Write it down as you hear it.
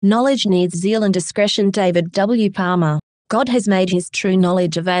Knowledge needs zeal and discretion. David W. Palmer. God has made his true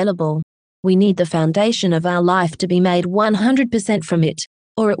knowledge available. We need the foundation of our life to be made 100% from it,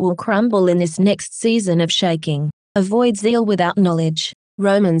 or it will crumble in this next season of shaking. Avoid zeal without knowledge.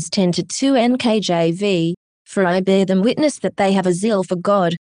 Romans 10:2 NKJV. For I bear them witness that they have a zeal for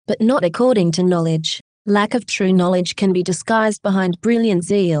God, but not according to knowledge. Lack of true knowledge can be disguised behind brilliant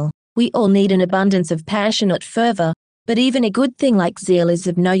zeal. We all need an abundance of passionate fervor, but even a good thing like zeal is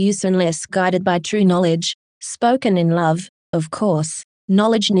of no use unless guided by true knowledge, spoken in love, of course.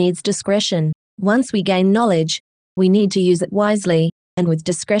 Knowledge needs discretion. Once we gain knowledge, we need to use it wisely, and with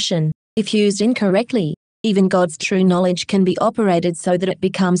discretion. If used incorrectly, even God's true knowledge can be operated so that it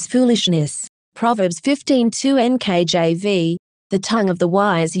becomes foolishness. Proverbs 15:2 NKJV. The tongue of the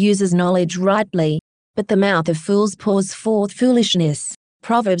wise uses knowledge rightly, but the mouth of fools pours forth foolishness.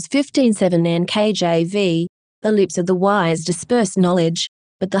 Proverbs 15:7 NKJV. The lips of the wise disperse knowledge,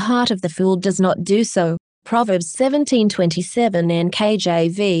 but the heart of the fool does not do so. Proverbs 17:27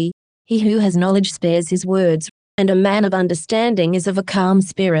 NKJV. He who has knowledge spares his words, and a man of understanding is of a calm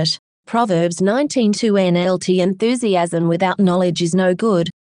spirit. Proverbs 19:2 NLT. Enthusiasm without knowledge is no good.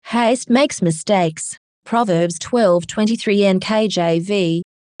 Haste makes mistakes. Proverbs 12:23 NKJV.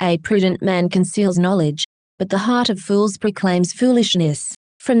 A prudent man conceals knowledge, but the heart of fools proclaims foolishness.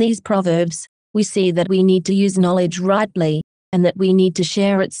 From these proverbs, we see that we need to use knowledge rightly, and that we need to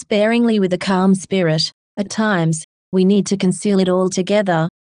share it sparingly with a calm spirit. At times, we need to conceal it altogether,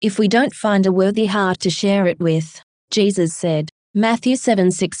 if we don't find a worthy heart to share it with. Jesus said, Matthew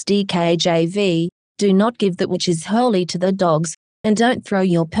 7:6 DKJV, do not give that which is holy to the dogs, and don't throw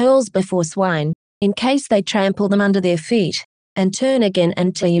your pearls before swine, in case they trample them under their feet, and turn again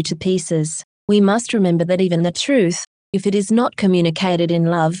and tear you to pieces. We must remember that even the truth, if it is not communicated in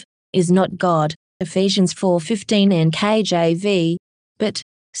love, is not God. Ephesians 4:15 NKJV. But,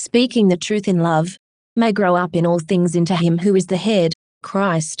 speaking the truth in love, may grow up in all things into him who is the head,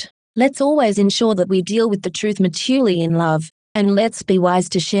 Christ. Let's always ensure that we deal with the truth maturely in love, and let's be wise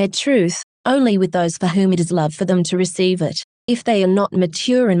to share truth only with those for whom it is love for them to receive it. If they are not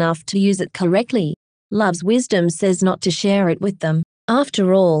mature enough to use it correctly, love's wisdom says not to share it with them.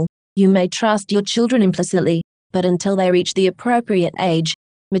 After all, you may trust your children implicitly, but until they reach the appropriate age,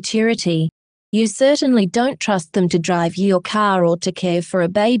 maturity, you certainly don't trust them to drive your car or to care for a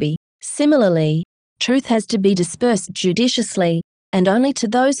baby. Similarly, truth has to be dispersed judiciously, and only to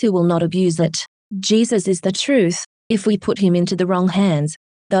those who will not abuse it. Jesus is the truth. If we put him into the wrong hands,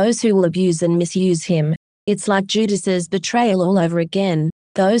 those who will abuse and misuse him, it's like Judas's betrayal all over again.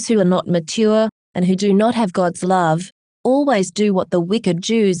 Those who are not mature, and who do not have God's love, always do what the wicked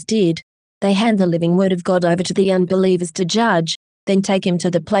Jews did. They hand the living word of God over to the unbelievers to judge, then take him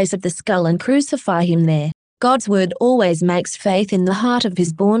to the place of the skull and crucify him there. God's word always makes faith in the heart of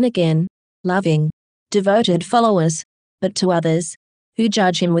his born-again, loving, devoted followers, but to others, who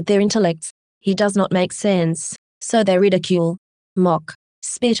judge him with their intellects, he does not make sense, so they ridicule, mock,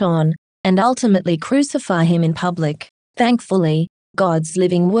 spit on, and ultimately crucify him in public. Thankfully, God's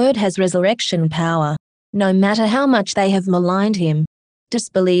living word has resurrection power. No matter how much they have maligned him,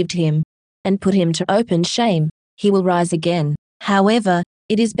 disbelieved him, and put him to open shame, he will rise again. However,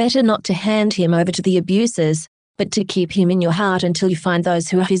 it is better not to hand him over to the abusers, but to keep him in your heart until you find those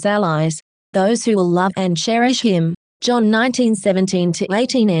who are his allies, those who will love and cherish him. John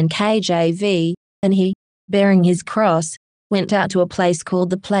 19:17-18 NKJV. And he, bearing his cross, went out to a place called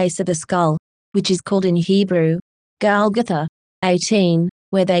the place of the skull, which is called in Hebrew, Golgotha. 18,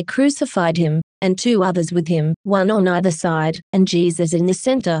 where they crucified him, and two others with him, one on either side, and Jesus in the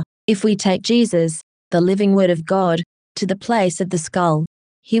center. If we take Jesus, the living word of God, to the place of the skull,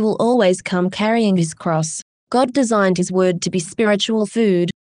 he will always come carrying his cross. God designed his word to be spiritual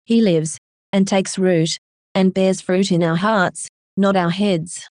food. He lives, and takes root, and bears fruit in our hearts, not our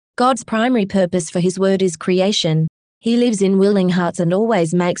heads. God's primary purpose for his word is creation. He lives in willing hearts and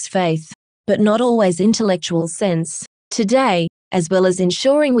always makes faith, but not always intellectual sense. Today, as well as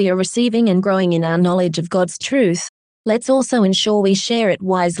ensuring we are receiving and growing in our knowledge of God's truth, let's also ensure we share it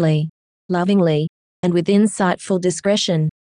wisely, lovingly, and with insightful discretion.